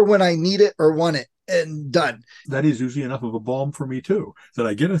there for when I need it or want it, and done. That is usually enough of a balm for me too, that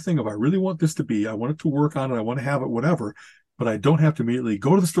I get a thing of, I really want this to be, I want it to work on it, I want to have it, whatever, but I don't have to immediately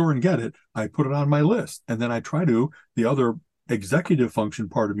go to the store and get it. I put it on my list. And then I try to, the other executive function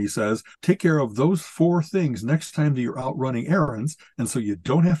part of me says, take care of those 4 things next time that you're out running errands. And so you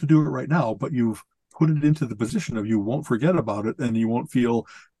don't have to do it right now, but you've put it into the position of you won't forget about it and you won't feel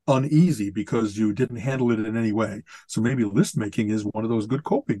uneasy because you didn't handle it in any way. So maybe list making is one of those good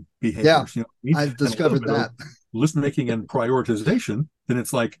coping behaviors. Yeah, you know what I mean? I've discovered that. List making and prioritization, then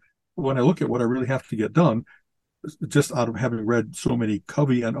it's like, when I look at what I really have to get done, just out of having read so many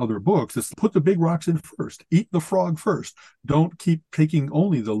Covey and other books, is put the big rocks in first. Eat the frog first. Don't keep taking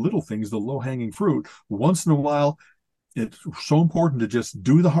only the little things, the low-hanging fruit. Once in a while, it's so important to just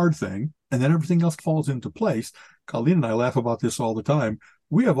do the hard thing, and then everything else falls into place. Colleen and I laugh about this all the time.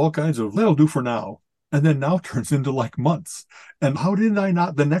 We have all kinds of, that'll do for now. And then now turns into like months. And how did I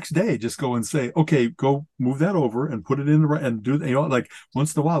not the next day just go and say, okay, go move that over and put it in the right, and do, you know, like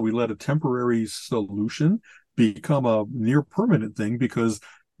once in a while we let a temporary solution become a near permanent thing, because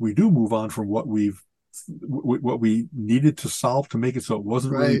we do move on from what we needed to solve to make it so it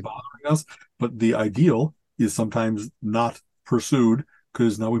wasn't really bothering us. But the ideal is sometimes not pursued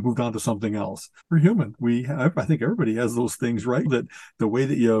because now we moved on to something else. We're human. I think everybody has those things, right? That the way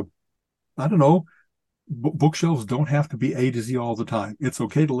that you, I don't know, bookshelves don't have to be A to Z all the time. It's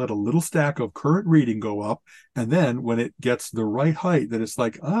okay to let a little stack of current reading go up. And then when it gets the right height, that it's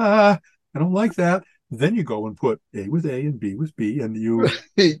like, I don't like that. Then you go and put A with A and B with B, and you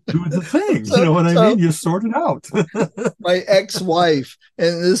do the thing. You know what I mean? You sort it out. My ex-wife,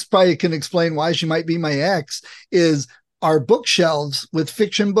 and this probably can explain why she might be my ex, is our bookshelves with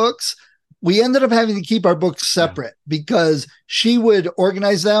fiction books. We ended up having to keep our books separate because she would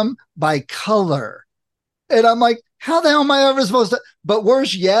organize them by color. And I'm like, how the hell am I ever supposed to? But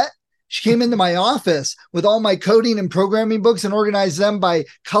worse yet, she came into my office with all my coding and programming books and organized them by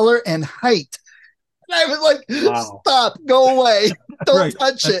color and height. I was like, wow. Stop, go away. Don't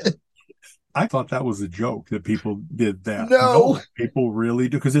touch it. I thought that was a joke that people did that. No, people really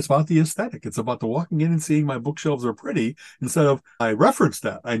do, because it's about the aesthetic. It's about the walking in and seeing my bookshelves are pretty, instead of I reference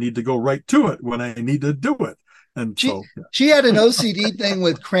that. I need to go right to it when I need to do it. And she had an OCD thing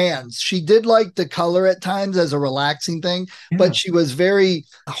with crayons. She did like to color at times as a relaxing thing, but she was very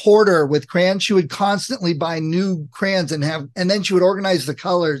hoarder with crayons. She would constantly buy new crayons and then she would organize the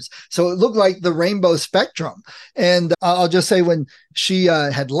colors so it looked like the rainbow spectrum. And I'll just say, when she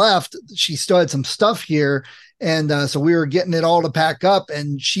had left, she still had some stuff here. And so we were getting it all to pack up.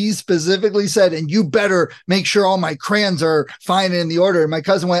 And she specifically said, and you better make sure all my crayons are fine in the order. And my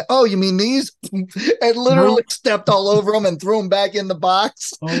cousin went, oh, you mean these? And literally stepped all over them and threw them back in the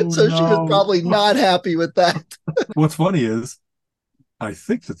box. So she was probably not happy with that. What's funny is, I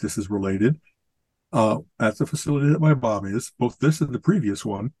think that this is related. At the facility that my mom is, both this and the previous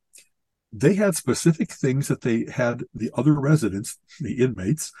one, they had specific things that they had the other residents, the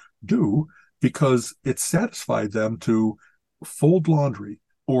inmates, do, because it satisfied them to fold laundry,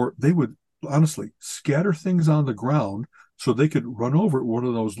 or they would honestly scatter things on the ground so they could run over one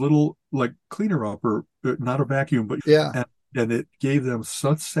of those little, like, cleaner up, or not a vacuum, but and and it gave them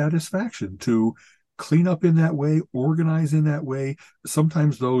such satisfaction to clean up in that way, organize in that way.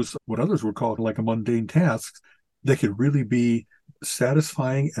 Sometimes those, what others would call like a mundane tasks, they could really be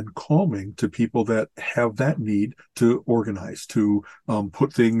satisfying and calming to people that have that need to organize, to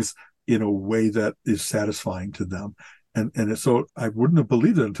put things in a way that is satisfying to them. And so I wouldn't have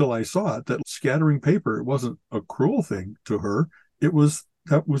believed it until I saw it, that scattering paper, it wasn't a cruel thing to her. That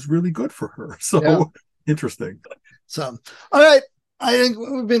was really good for her. So yeah. Interesting. So, all right. I think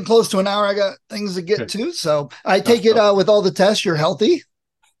we've been close to an hour. I got things to get to. So I take it with all the tests, you're healthy.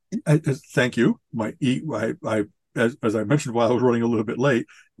 Thank you. As I mentioned while I was running a little bit late,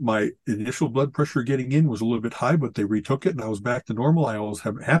 my initial blood pressure getting in was a little bit high, but they retook it and I was back to normal. I was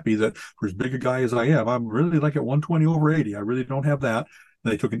happy that for as big a guy as I am, I'm really like at 120/80. I really don't have that.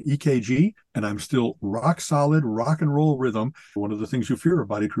 They took an EKG and I'm still rock solid, rock and roll rhythm. One of the things you fear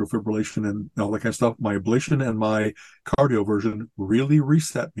about atrial fibrillation and all that kind of stuff, my ablation and my cardioversion really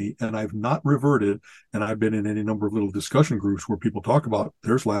reset me, and I've not reverted. And I've been in any number of little discussion groups where people talk about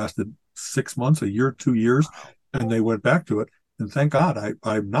theirs lasted 6 months, a year, 2 years, and they went back to it. And thank God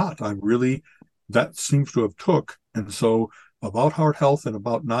I'm not. I'm really, that seems to have took. And so about heart health and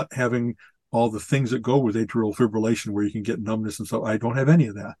about not having all the things that go with atrial fibrillation where you can get numbness and stuff, I don't have any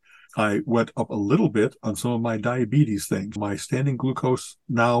of that. I went up a little bit on some of my diabetes things. My standing glucose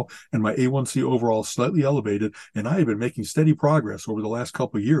now and my A1C overall slightly elevated, and I have been making steady progress over the last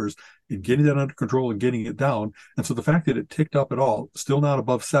couple of years in getting that under control and getting it down. And so the fact that it ticked up at all, still not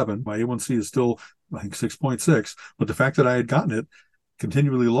above 7, my A1C is still, I think, 6.6, but the fact that I had gotten it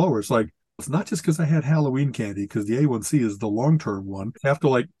continually lower, it's like, it's not just because I had Halloween candy, because the A1C is the long-term one. I have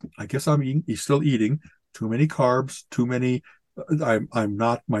to I guess I'm still eating too many carbs, too many. I'm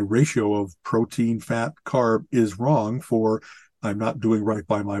not, my ratio of protein, fat, carb is wrong I'm not doing right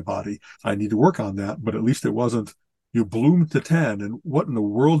by my body. I need to work on that, but at least it wasn't, you bloomed to 10 and what in the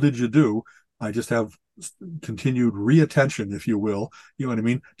world did you do? I just have continued reattention, if you will. You know what I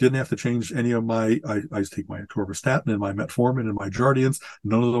mean? Didn't have to change any of I take my atorvastatin and my metformin and my Jardiance.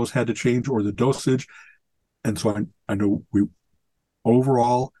 None of those had to change, or the dosage. And so I know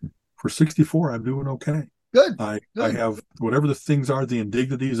overall for 64, I'm doing okay. Good. I have whatever the things are, the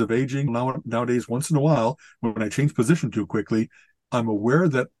indignities of aging. Nowadays, once in a while, when I change position too quickly, I'm aware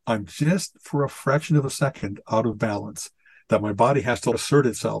that I'm just for a fraction of a second out of balance, that my body has to assert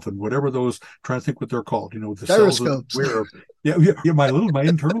itself, and whatever those, trying to think what they're called, the gyroscopes. My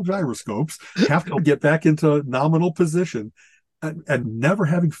internal gyroscopes have to get back into nominal position, and never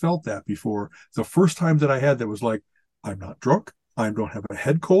having felt that before. The first time that I had that was like, I'm not drunk, I don't have a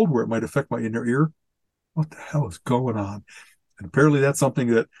head cold where it might affect my inner ear. What the hell is going on? And apparently that's something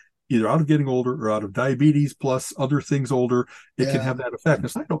that either out of getting older or out of diabetes plus other things older, it can have that effect.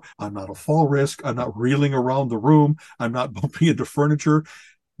 It's I'm not a fall risk. I'm not reeling around the room. I'm not bumping into furniture,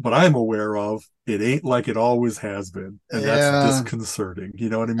 but I'm aware of it ain't like it always has been. And that's disconcerting. You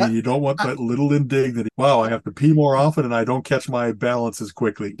know what I mean? You don't want that little indignity. Wow, I have to pee more often and I don't catch my balance as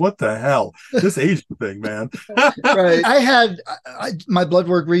quickly. What the hell? This aging thing, man. Right. I had my blood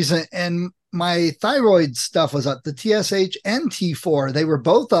work recent, and my thyroid stuff was up, the TSH and T4. They were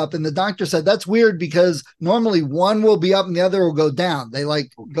both up. And the doctor said, that's weird because normally one will be up and the other will go down. They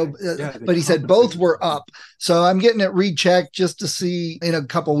go, but he said both were up. So I'm getting it rechecked just to see in a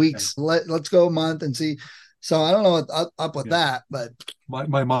couple weeks. Let's go a month and see. So I don't know what's up with that, but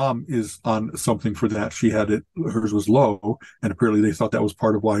my mom is on something for that. She had it, hers was low, and apparently they thought that was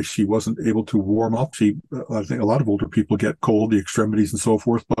part of why she wasn't able to warm up. I think a lot of older people get cold, the extremities and so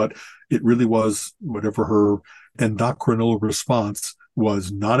forth, but it really was whatever her endocrinal response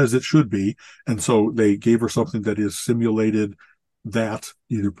was not as it should be. And so they gave her something that is simulated that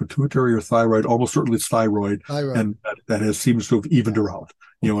either pituitary or thyroid, almost certainly it's thyroid. And that seems to have evened her out.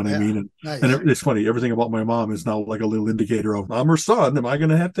 You know what I mean? And it's funny, everything about my mom is now like a little indicator of, I'm her son. Am I going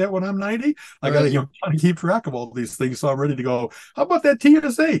to have that when I'm 90? I got to keep track of all these things. So I'm ready to go, how about that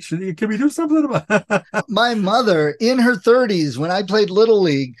TSH? Can we do something about it? My mother in her 30s, when I played Little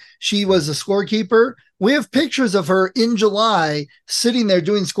League, she was a scorekeeper. We have pictures of her in July sitting there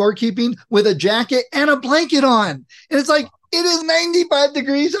doing scorekeeping with a jacket and a blanket on. And it's like, it is 95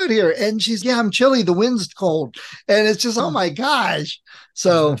 degrees out here. And she's, I'm chilly. The wind's cold. And it's just, oh my gosh.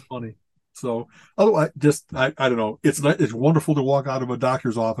 So that's funny. So, I don't know. It's wonderful to walk out of a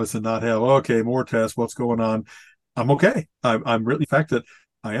doctor's office and not have, okay, more tests. What's going on? I'm okay. I'm really, the fact that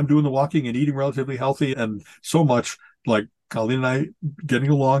I am doing the walking and eating relatively healthy, and so much like Colleen and I getting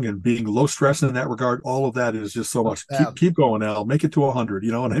along and being low stress in that regard, all of that is just so much. Keep going, Al. Make it to 100.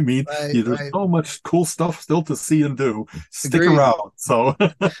 You know what I mean? There's so much cool stuff still to see and do. Stick around. So,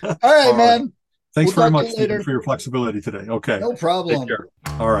 all right, man. Thanks very much, talk to you later. Stephen, for your flexibility today. Okay. No problem. Take care.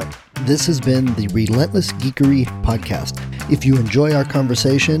 All right. This has been the Relentless Geekery podcast. If you enjoy our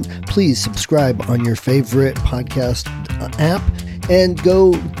conversation, please subscribe on your favorite podcast app and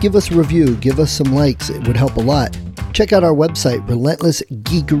go give us a review. Give us some likes. It would help a lot. Check out our website,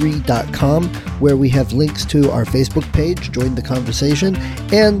 relentlessgeekery.com, where we have links to our Facebook page, join the conversation,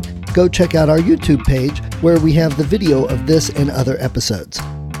 and go check out our YouTube page, where we have the video of this and other episodes.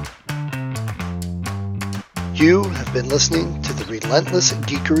 You have been listening to the Relentless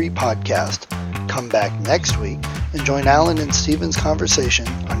Geekery podcast. Come back next week and join Alan and Stephen's conversation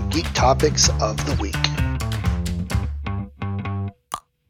on geek topics of the week.